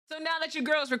So now that your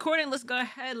girl's recording, let's go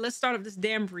ahead. Let's start up this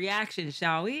damn reaction,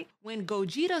 shall we? When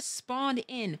Gogeta spawned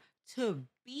in to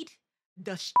beat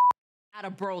the out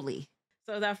of Broly.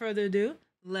 So without further ado,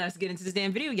 let's get into this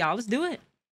damn video, y'all. Let's do it.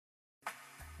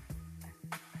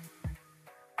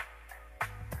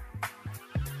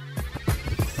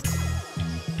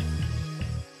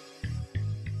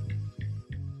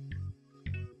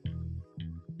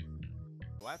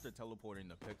 After teleporting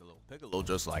to Piccolo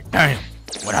just like, damn,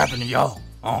 what happened to y'all?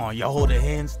 Oh, y'all holding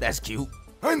hands? That's cute.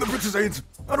 I ain't the bitch's hands.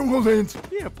 I don't hold hands.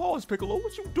 Yeah, pause, Piccolo.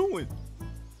 What you doing?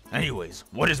 Anyways,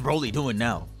 what is Broly doing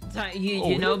now?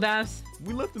 You know, Babs?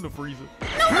 We left in the freezer.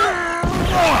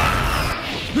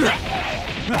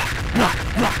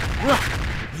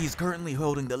 He's currently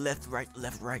holding the left, right.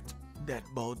 That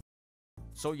ball.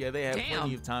 So yeah, they have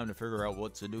plenty of time to figure out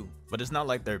what to do. But it's not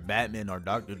like they're Batman or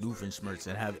Dr. Doofenshmirtz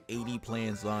and have 80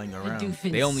 plans lying around.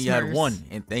 They only had one,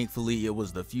 and thankfully it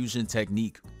was the fusion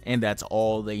technique. And that's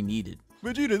all they needed.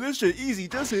 Vegeta, this shit easy.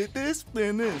 Just hit this,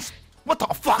 then this. What the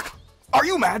fuck? Are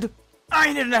you mad? I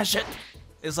ain't into that shit.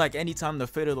 It's like anytime the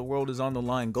fate of the world is on the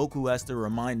line, Goku has to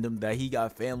remind them that he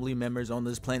got family members on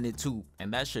this planet too.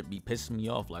 And that shit be pissing me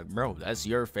off. Like, bro, that's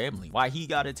your family. Why he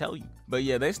gotta tell you? But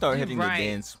yeah, they start hitting the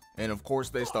dance. And of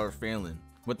course they start failing.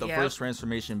 With the first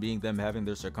transformation being them having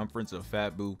their circumference of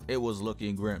Fat Boo, it was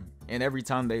looking grim. And every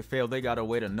time they fail, they gotta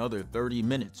wait another 30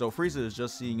 minutes. So Frieza is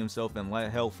just seeing himself in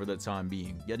hell for the time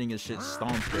being, getting his shit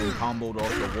stomped and comboed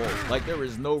off the wall. Like there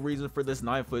is no reason for this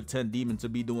 9'10" demon to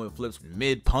be doing flips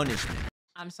mid-punishment.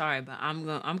 I'm sorry, but I'm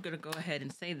gonna go ahead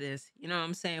and say this. You know what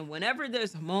I'm saying? Whenever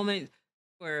there's a moment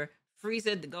for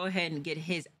Frieza to go ahead and get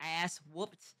his ass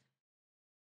whooped,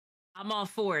 I'm all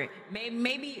for it.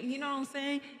 Maybe you know what I'm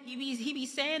saying? He be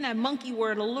saying that monkey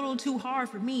word a little too hard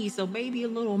for me, so maybe a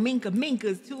little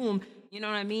minkas to him. You know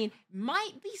what I mean?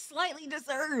 Might be slightly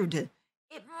deserved. It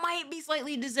might be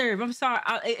slightly deserved. I'm sorry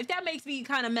if that makes me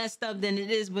kind of messed up. Then it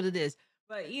is what it is.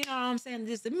 But you know what I'm saying?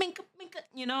 Just a minka,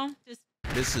 you know, just.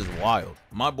 This is wild.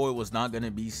 My boy was not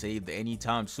gonna be saved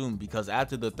anytime soon because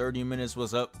after the 30 minutes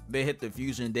was up, they hit the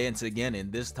fusion dance again,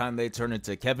 and this time they turned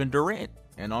into Kevin Durant.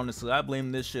 And honestly, I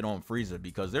blame this shit on Frieza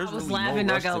because there's really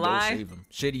no rush to go save him.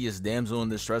 Shittiest damsel in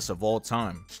distress of all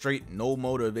time. Straight no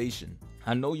motivation.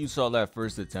 I know you saw that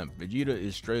first attempt. Vegeta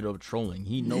is straight up trolling.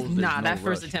 He knows there's no that rush.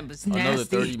 First attempt was nasty. Another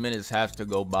 30 minutes has to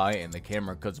go by and the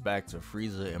camera cuts back to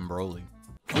Frieza and Broly.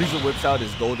 Frieza whips out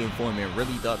his golden form and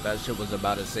really thought that shit was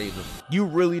about to save him. You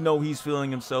really know he's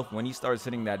feeling himself when he starts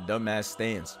hitting that dumbass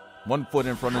stance. One foot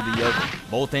in front of the other,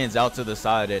 both hands out to the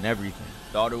side and everything.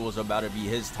 Thought it was about to be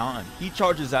his time. He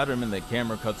charges at him and the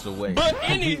camera cuts away,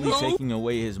 completely taking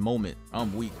away his moment.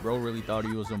 I'm weak, bro really thought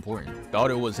he was important.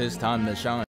 Thought it was his time to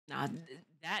shine. Nah,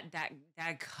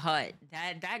 that cut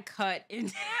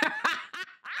in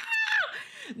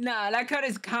nah, that cut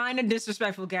is kind of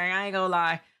disrespectful, gang. I ain't gonna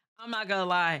lie. I'm not gonna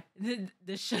lie.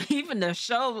 Even the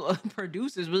show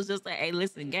producers was just like, hey,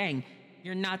 listen, gang,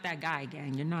 you're not that guy,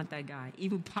 gang. You're not that guy.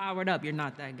 Even powered up, you're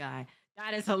not that guy.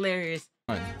 That is hilarious.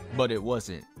 But it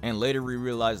wasn't. And later we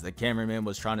realized the cameraman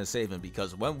was trying to save him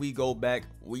because when we go back,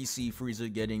 we see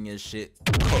Frieza getting his shit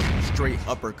cooked, straight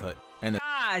uppercut. And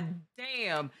God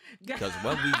damn. Because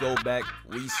when we go back,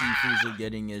 we see Frieza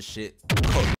getting his shit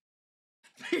cooked.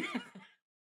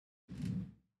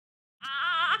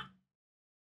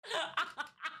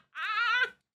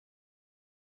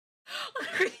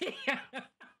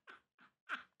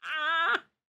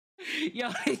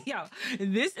 Yo,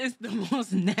 this is the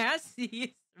most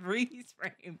nastiest freeze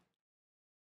frame.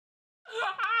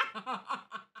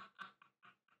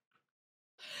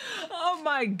 Oh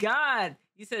my God.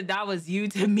 You said that was you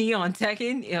to me on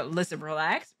Tekken? Yo, listen,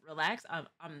 relax.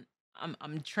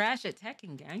 I'm trash at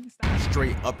Tekken, gang. Stop.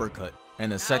 Straight uppercut.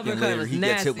 And a second later, he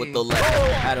gets hit with the left.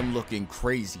 Had him looking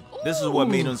crazy. This is what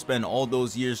made him spend all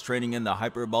those years training in the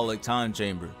hyperbolic time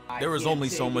chamber. There was only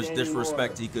so much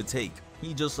disrespect he could take.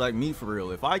 He just like me for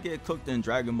real. If I get cooked in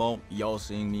Dragon Ball, y'all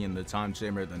seeing me in the time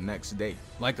chamber the next day.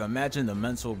 Like imagine the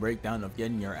mental breakdown of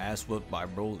getting your ass whooped by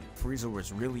Broly. Frieza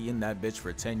was really in that bitch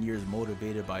for 10 years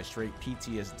motivated by straight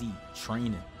PTSD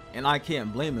training. And I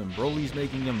can't blame him. Broly's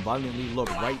making him violently look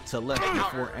right to left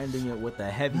before ending it with a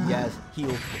heavy ass heel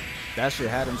kick. That shit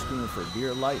had him screaming for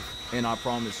dear life. And I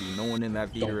promise you, no one in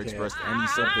that theater expressed any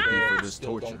sympathy for this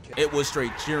torture. It was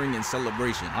straight cheering and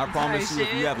celebration. I promise you,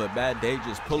 if you have a bad day,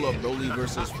 just pull up Broly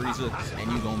versus Frieza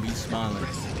and you gonna be smiling.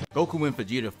 Goku and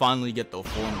Vegeta finally get the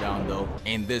form down though,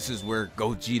 and this is where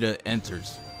Gogeta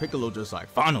enters. Piccolo just like,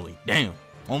 finally, damn,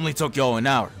 only took y'all an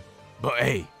hour. But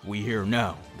hey, we here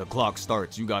now. The clock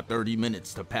starts. You got 30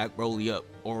 minutes to pack Broly up,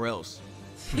 or else.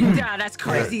 Yeah, that's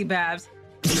crazy, Babs.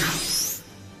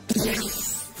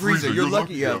 Frieza, you're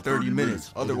lucky you have 30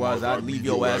 minutes. Otherwise, I'd leave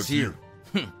your ass here.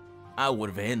 I would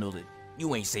have handled it.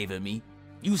 You ain't saving me.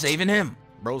 You saving him.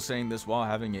 Bro saying this while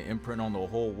having an imprint on the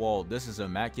whole wall. This is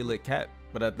immaculate cap.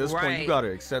 But at this point, you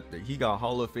gotta accept it. He got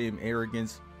Hall of Fame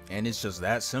arrogance, and it's just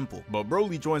that simple. But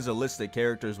Broly joins a list of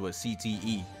characters with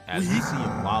CTE, as we see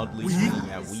him wildly speaking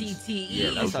at Whis. CTE. Yeah,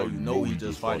 that's how you know he's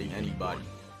just fighting anybody.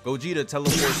 Gogeta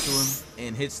teleports to him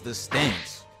and hits the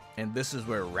stance. And this is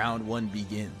where round 1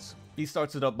 begins. He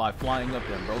starts it up by flying up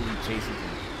and Broly chases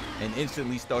him, and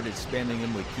instantly started spamming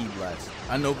him with Ki Blast.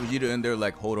 I know Vegeta in there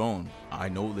like, hold on, I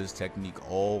know this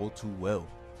technique all too well.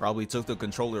 Probably took the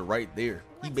controller right there.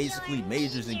 He basically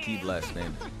majors in Ki Blast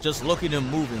spamming. Just look at him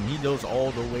moving, he knows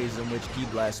all the ways in which Ki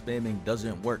Blast spamming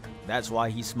doesn't work. That's why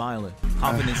he's smiling.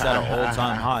 Confidence at an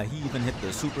all-time high. He even hit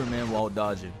the Superman while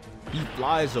dodging. He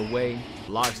flies away,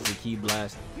 blocks the Ki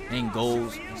Blast, and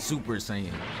goes Super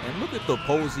Saiyan. And look at the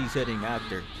pose he's hitting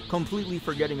after, completely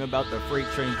forgetting about the freight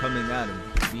train coming at him.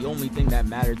 The only thing that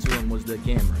mattered to him was the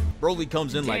camera. Broly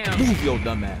comes in like, move yo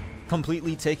dumbass,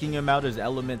 completely taking him out his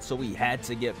element, so he had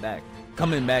to get back.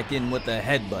 Coming back in with a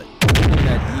headbutt, giving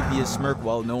that devious smirk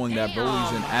while knowing that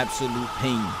Broly's in absolute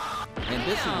pain. And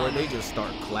this is where they just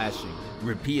start clashing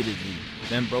repeatedly.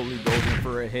 Then Broly goes in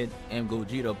for a hit and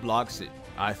Gogeta blocks it.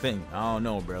 I think. I don't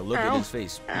know, bro. Look at his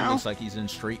face. He looks like he's in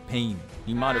straight pain.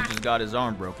 He might have just got his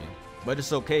arm broken. But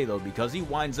it's okay, though, because he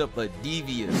winds up a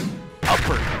devious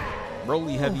uppercut.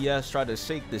 Broly heavy ass tried to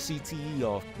shake the CTE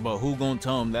off, but who gonna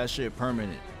tell him that shit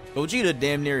permanent? Gogeta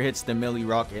damn near hits the Millie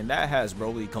Rock, and that has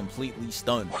Broly completely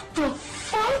stunned. What the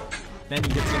fuck? Then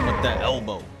he hits him with the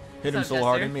elbow. Hit him so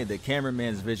hard it made the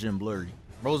cameraman's vision blurry.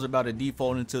 Bro's about to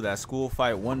default into that school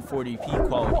fight 140p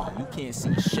quality. You can't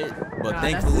see shit. But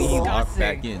thankfully he locked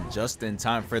back in just in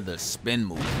time for the spin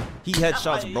move. He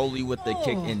headshots Broly with the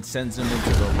kick and sends him into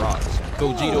the rocks.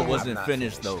 Gogeta wasn't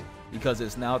finished though, because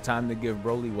it's now time to give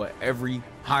Broly what every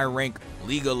high-rank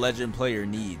League of Legends player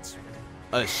needs.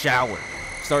 A shower.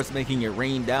 Starts making it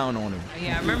rain down on him.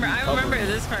 Yeah, I remember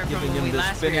this part from giving when him we this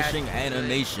last finishing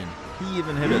animation. He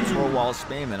even hit a twirl while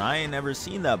spamming. I ain't never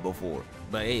seen that before.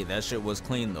 But hey, that shit was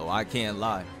clean though, I can't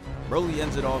lie. Broly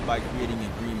ends it off by creating a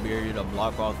green barrier to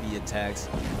block off the attacks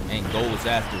and goes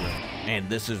after him. And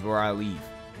this is where I leave.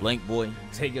 Blank Boy,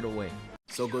 take it away.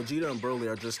 So Gogeta and Broly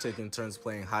are just taking turns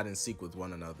playing hide and seek with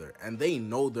one another, and they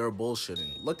know they're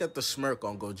bullshitting. Look at the smirk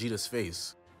on Gogeta's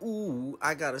face. Ooh,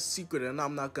 I got a secret and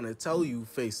I'm not gonna tell you,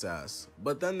 face ass.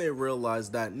 But then they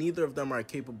realize that neither of them are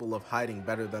capable of hiding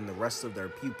better than the rest of their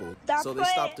people, so they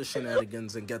stop the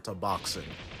shenanigans and get to boxing.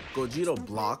 Gogeta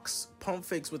blocks, pump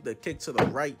fakes with the kick to the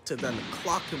right to then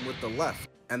clock him with the left,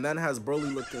 and then has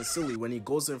Broly looking silly when he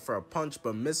goes in for a punch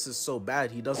but misses so bad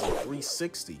he does a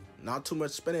 360. Not too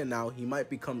much spinning now, he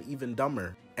might become even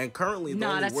dumber. And currently the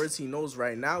only words he knows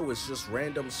right now is just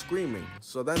random screaming.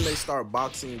 So then they start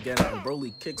boxing again and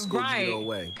Broly kicks Gogeta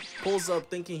away. Pulls up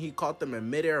thinking he caught them in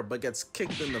midair but gets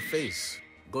kicked in the face.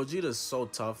 Gogeta's so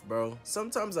tough, bro.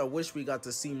 Sometimes I wish we got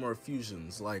to see more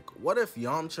fusions. Like, what if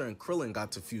Yamcha and Krillin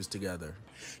got to fuse together?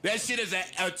 That shit is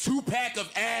a two-pack of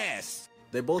ass.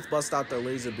 They both bust out their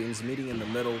laser beams, meeting in the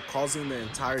middle, causing the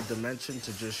entire dimension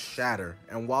to just shatter.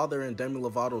 And while they're in Demi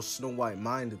Lovato's Snow White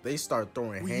mind, they start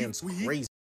throwing hands crazy.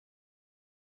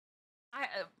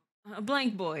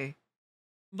 Blank Boy,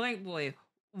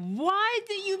 why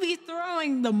do you be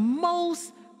throwing the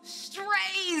most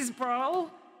strays, bro?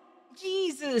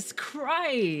 Jesus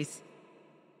Christ.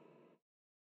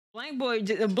 Blank Boy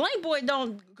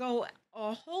don't go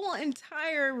a whole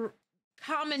entire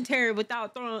commentary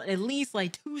without throwing at least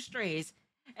like 2 strays.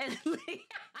 And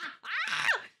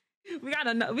we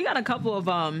got a couple of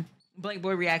Blank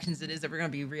Boy reactions to this that we're gonna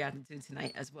be reacting to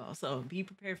tonight as well. So be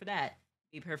prepared for that.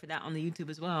 Be prepared for that on the YouTube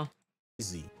as well.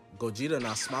 Gogeta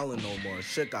not smiling no more.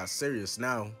 Shit got serious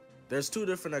now. There's 2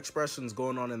 different expressions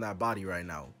going on in that body right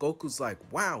now. Goku's like,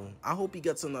 wow, I hope he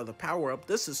gets another power up.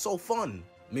 This is so fun.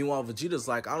 Meanwhile, Vegeta's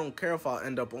like, I don't care if I'll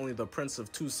end up only the Prince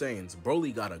of 2 Saiyans.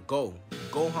 Broly gotta go.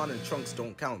 Gohan and Trunks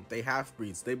don't count. They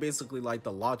half-breeds. They basically like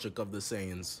the logic of the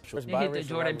Saiyans. They hit the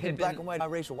Jordan Pippen. Black and white,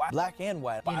 biracial, white, black and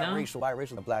white,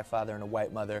 biracial, a black father and a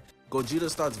white mother. Gogeta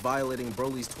starts violating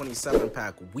Broly's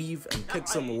 27-pack, weave, and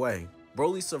kicks him away.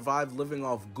 Broly survived living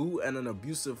off goo and an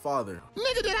abusive father.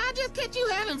 Nigga, did I just catch you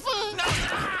having fun?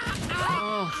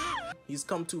 He's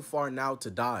come too far now to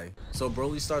die. So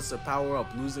Broly starts to power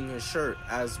up, losing his shirt,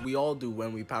 as we all do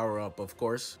when we power up, of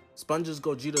course. Sponges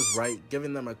Gogeta's right,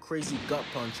 giving them a crazy gut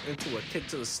punch into a kick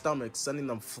to the stomach, sending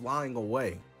them flying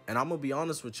away. And I'm gonna be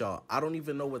honest with y'all, I don't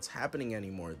even know what's happening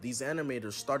anymore. These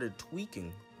animators started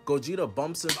tweaking. Gogeta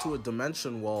bumps into a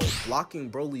dimension wall,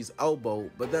 blocking Broly's elbow,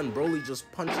 but then Broly just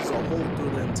punches a hole through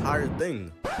the entire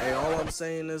thing. Hey, all I'm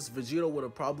saying is Vegeta would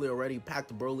have probably already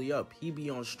packed Broly up. He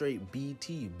be on straight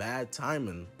BT, bad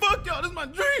timing. Fuck y'all, this is my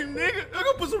dream, nigga. I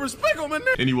gotta put some respect on my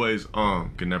name. Anyways,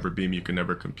 can never beat me, you can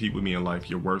never compete with me in life.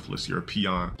 You're worthless, you're a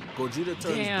peon. Gogeta turns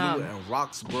blue and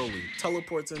rocks Broly,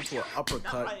 teleports into an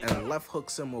uppercut and left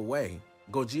hooks him away.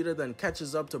 Gogeta then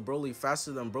catches up to Broly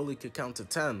faster than Broly could count to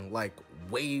 10, like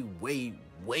way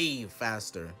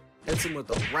faster. Hits him with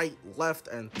the right, left,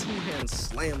 and two-hand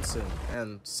slams him,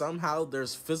 and somehow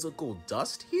there's physical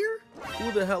dust here?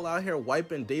 Who the hell out here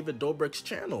wiping David Dobrik's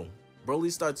channel?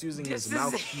 Broly starts using his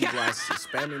mouth key blasts,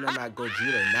 spamming them at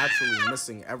Gogeta, naturally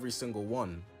missing every single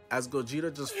one. As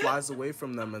Gogeta just flies away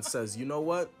from them and says, you know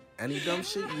what? Any dumb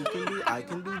shit you can do, I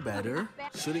can do better.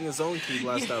 Shooting his own key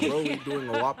blast at Broly, doing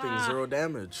a whopping 0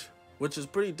 damage. Which is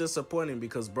pretty disappointing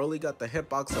because Broly got the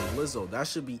hitbox of Lizzo. That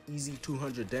should be easy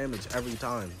 200 damage every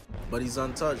time. But he's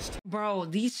untouched. Bro,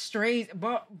 these strays,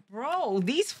 bro,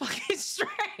 these fucking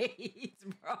strays,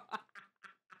 bro.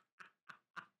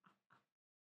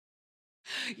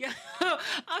 Yo,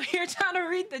 I'm here trying to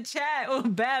read the chat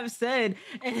what Bab said,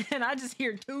 and then I just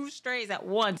hear 2 strays at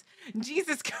once.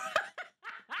 Jesus Christ.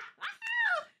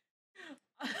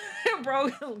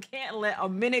 Bro, can't let a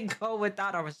minute go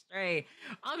without a stray.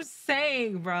 I'm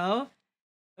saying, bro,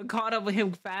 I caught up with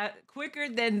him quicker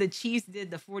than the Chiefs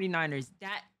did the 49ers.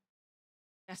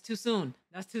 That's too soon.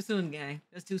 That's too soon, gang.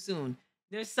 That's too soon.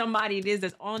 There's somebody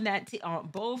that's on that on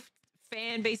both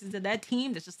fan bases of that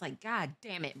team that's just like, God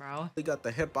damn it, bro. He got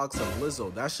the hitbox of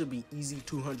Lizzo. That should be easy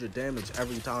 200 damage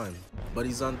every time. But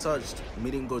he's untouched,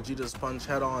 meeting Gogeta's punch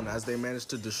head on as they manage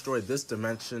to destroy this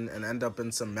dimension and end up in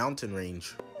some mountain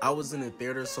range. I was in the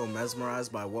theater so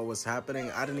mesmerized by what was happening,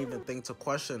 I didn't even think to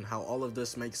question how all of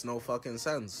this makes no fucking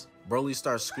sense. Broly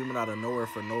starts screaming out of nowhere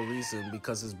for no reason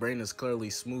because his brain is clearly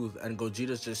smooth and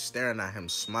Gogeta's just staring at him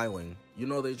smiling. You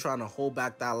know they trying to hold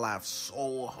back that laugh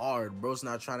so hard, bro's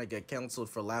not trying to get cancelled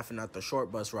for laughing at the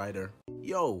short bus rider.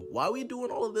 Yo, why we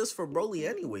doing all of this for Broly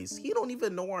anyways? He don't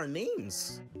even know our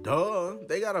names. Duh,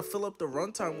 they gotta fill up the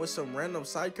runtime with some random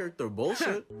side character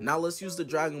bullshit. Now let's use the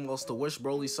Dragon Balls to wish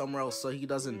Broly somewhere else so he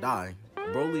doesn't die.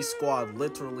 Broly's squad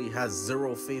literally has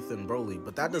 0 faith in Broly,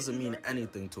 but that doesn't mean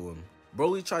anything to him.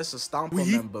 Broly tries to stomp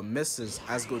on them but misses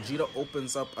as Gogeta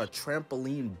opens up a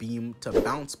trampoline beam to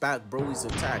bounce back Broly's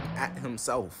attack at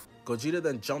himself. Gogeta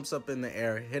then jumps up in the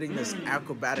air, hitting this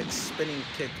acrobatic spinning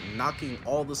kick, knocking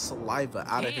all the saliva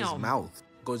out of his mouth.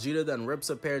 Gogeta then rips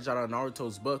a page out of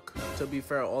Naruto's book. To be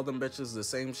fair, all them bitches the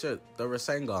same shit, the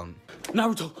Rasengan.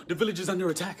 Naruto, the village is under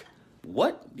attack.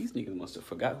 What? These niggas must have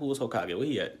forgot who was Hokage. Where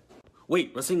he at?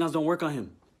 Wait, Rasengans don't work on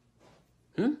him.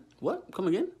 What? Come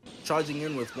again? Charging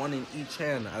in with one in each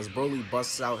hand as Broly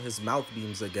busts out his mouth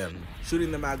beams again,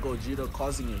 shooting them at Gogeta,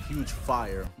 causing a huge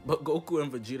fire. But Goku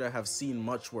and Vegeta have seen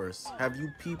much worse. Have you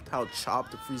peeped how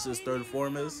chopped Frieza's third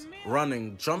form is?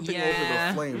 Running, jumping over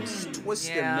the flames, twists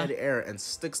in mid-air and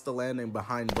sticks the landing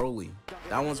behind Broly.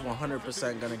 That one's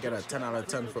 100% gonna get a 10 out of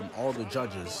 10 from all the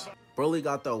judges. Broly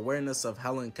got the awareness of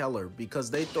Helen Keller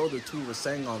because they throw the 2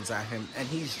 Rasengans at him and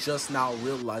he's just now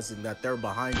realizing that they're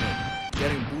behind him.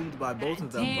 Getting boomed by both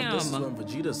of them, but this is when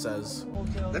Vegeta says,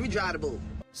 Let me dry the bull.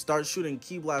 Start shooting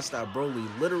Ki Blast at Broly,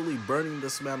 literally burning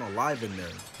this man alive in there.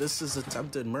 This is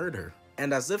attempted murder.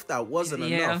 And as if that wasn't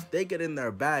enough, they get in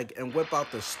their bag and whip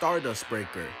out the Stardust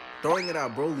Breaker, throwing it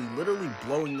at Broly, literally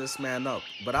blowing this man up.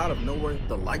 But out of nowhere,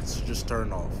 the lights just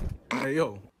turn off. Hey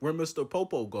yo, where'd Mr.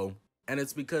 Popo go? And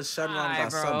it's because Shenron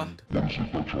got summoned.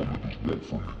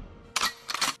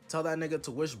 Tell that nigga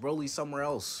to wish Broly somewhere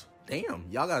else. Damn,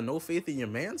 y'all got no faith in your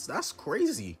mans? That's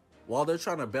crazy. While they're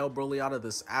trying to bail Broly out of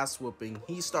this ass whooping,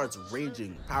 he starts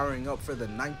raging, powering up for the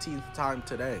 19th time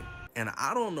today. And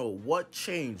I don't know what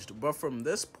changed, but from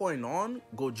this point on,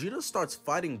 Gogeta starts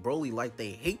fighting Broly like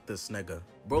they hate this nigga.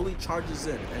 Broly charges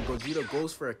in and Gogeta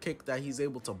goes for a kick that he's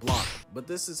able to block. But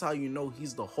this is how you know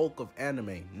he's the Hulk of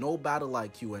anime, no battle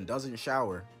IQ and doesn't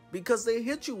shower. Because they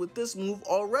hit you with this move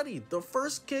already. The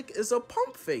first kick is a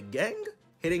pump fake, gang.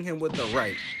 Hitting him with the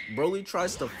right. Broly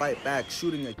tries to fight back,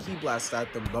 shooting a Ki Blast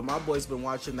at them, but my boy's been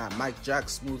watching that Mike Jack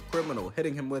Smooth Criminal,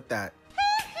 hitting him with that.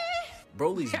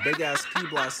 Broly's big ass Ki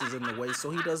Blast is in the way, so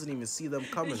he doesn't even see them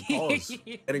coming. Pause.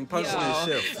 Getting punched in his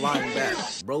shit, flying back.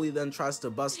 Broly then tries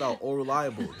to bust out All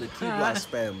Reliable, the Ki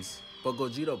Blast spams. But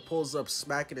Gogeta pulls up,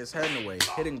 smacking his hand away,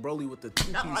 hitting Broly with the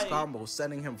 2-piece combo,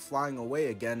 sending him flying away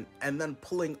again, and then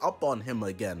pulling up on him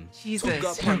again. Jesus 2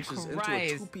 gut punches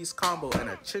Christ. into a 2-piece combo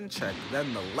and a chin check,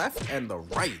 then the left and the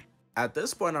right. At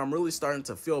this point, I'm really starting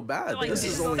to feel bad. Like, this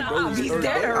is only stop. Broly's He's third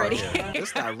dead day already. out here.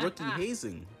 This guy, rookie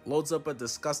hazing, loads up a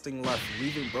disgusting left,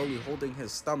 leaving Broly holding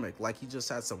his stomach like he just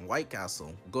had some White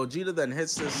Castle. Gogeta then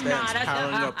hits his stance,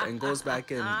 powering up, and goes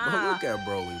back in. But look at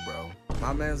Broly, bro.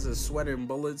 My man's is sweating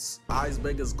bullets, eyes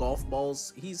big as golf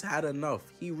balls. He's had enough.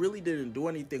 He really didn't do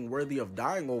anything worthy of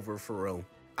dying over for real.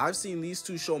 I've seen these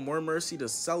two show more mercy to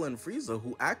Cell and Frieza,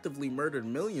 who actively murdered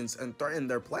millions and threatened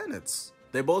their planets.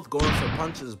 They both go in for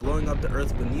punches, blowing up the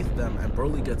earth beneath them, and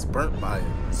Broly gets burnt by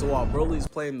it. So while Broly's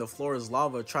playing the floor is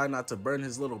lava, trying not to burn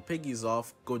his little piggies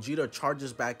off, Gogeta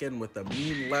charges back in with a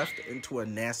mean left into a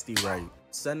nasty right,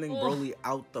 sending Broly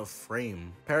out the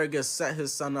frame. Paragus set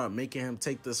his son up, making him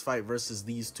take this fight versus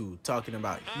these two, talking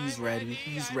about he's ready,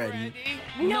 he's ready.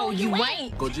 No, you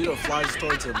ain't. Gogeta flies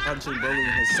towards him, punching Broly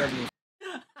in his 70.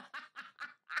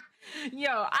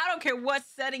 Yo, I don't care what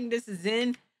setting this is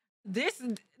in. This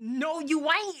no you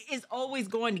ain't is always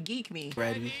going to geek me.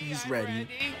 Ready, he's ready.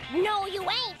 No, you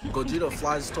ain't. Gogeta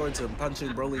flies towards him, punching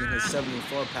Broly in his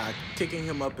 74 pack, kicking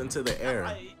him up into the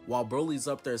air. While Broly's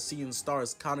up there seeing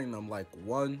stars, counting them like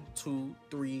 1, 2,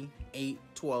 3, 8,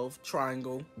 12,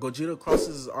 triangle. Gogeta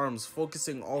crosses his arms,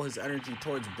 focusing all his energy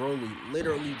towards Broly,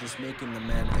 literally just making the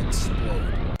man explode.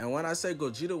 And when I say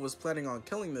Gogeta was planning on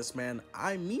killing this man,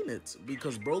 I mean it,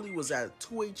 because Broly was at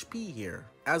 2 HP here.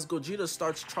 As Gogeta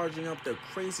starts charging up the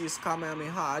craziest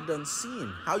Kamehameha I done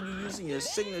seen. How you using your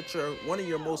signature, one of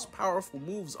your most powerful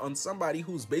moves, on somebody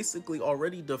who's basically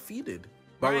already defeated.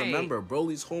 But remember,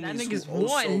 Broly's homies who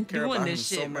also care about him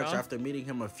so much after meeting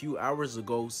him a few hours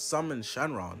ago summoned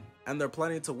Shenron. And they're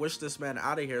planning to wish this man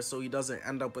out of here so he doesn't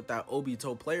end up with that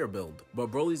Obito player build. But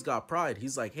Broly's got pride.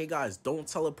 He's like, hey guys, don't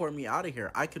teleport me out of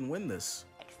here. I can win this.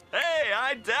 Hey,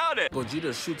 I doubt it.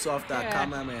 Gogeta shoots off that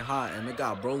Kamehameha and it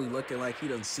got Broly looking like he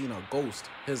done seen a ghost.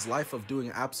 His life of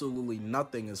doing absolutely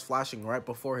nothing is flashing right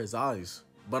before his eyes.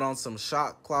 But on some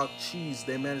shot clock cheese,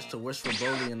 they managed to wish for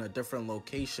Broly in a different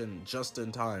location just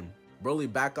in time.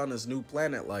 Broly back on his new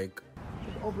planet like...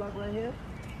 O block right here?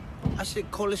 I shit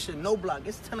call this shit no block.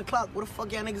 It's 10 o'clock. Where the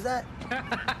fuck y'all niggas at?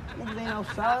 Niggas ain't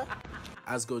outside.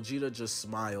 As Gogeta just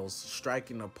smiles,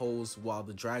 striking a pose while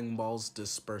the Dragon Balls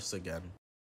disperse again.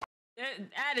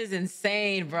 That is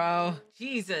insane, bro.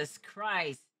 Jesus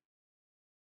Christ.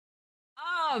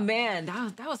 Oh, man.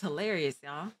 That was hilarious,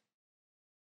 y'all.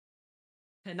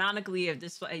 Canonically, if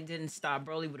this fight didn't stop,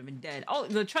 Broly would have been dead. Oh,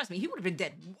 no, trust me, he would have been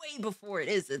dead way before it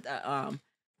is that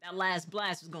that last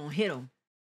blast was going to hit him.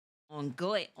 On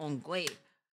good.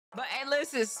 But hey,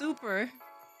 listen, Super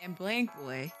and Blank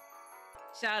Boy,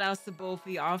 shout outs to both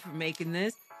of y'all for making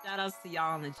this. Shout outs to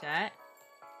y'all in the chat.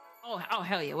 Oh,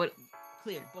 hell yeah. What?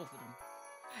 Cleared both of them.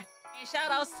 And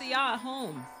shout outs to y'all at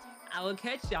home. I will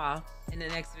catch y'all in the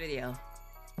next video.